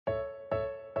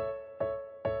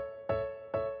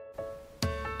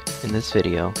In this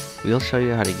video, we'll show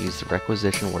you how to use the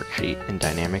requisition worksheet in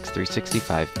Dynamics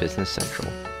 365 Business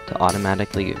Central to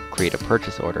automatically create a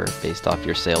purchase order based off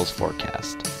your sales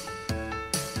forecast.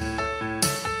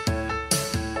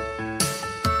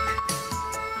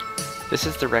 This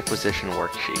is the requisition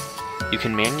worksheet. You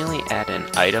can manually add in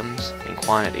items and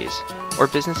quantities, or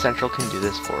Business Central can do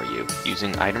this for you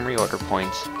using item reorder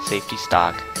points, safety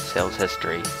stock, sales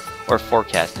history, or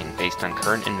forecasting based on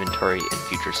current inventory and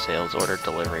future sales order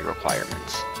delivery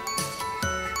requirements.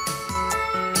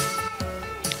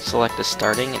 Select a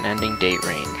starting and ending date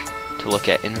range to look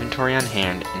at inventory on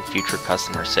hand and future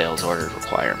customer sales order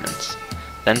requirements.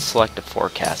 Then select a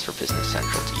forecast for Business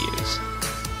Central to use.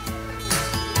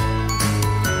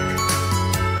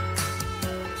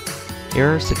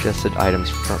 Here are suggested items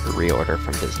for reorder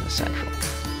from Business Central.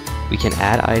 We can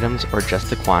add items or adjust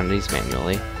the quantities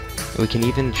manually, and we can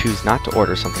even choose not to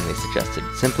order something they suggested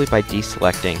simply by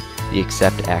deselecting the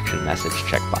Accept Action Message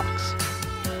checkbox.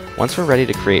 Once we're ready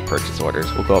to create purchase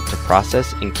orders, we'll go up to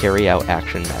Process and Carry Out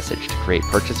Action Message to create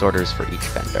purchase orders for each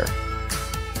vendor.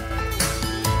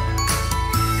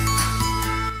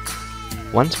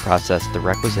 Once processed, the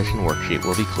requisition worksheet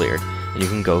will be cleared and you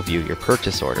can go view your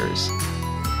purchase orders.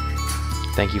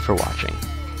 Thank you for watching.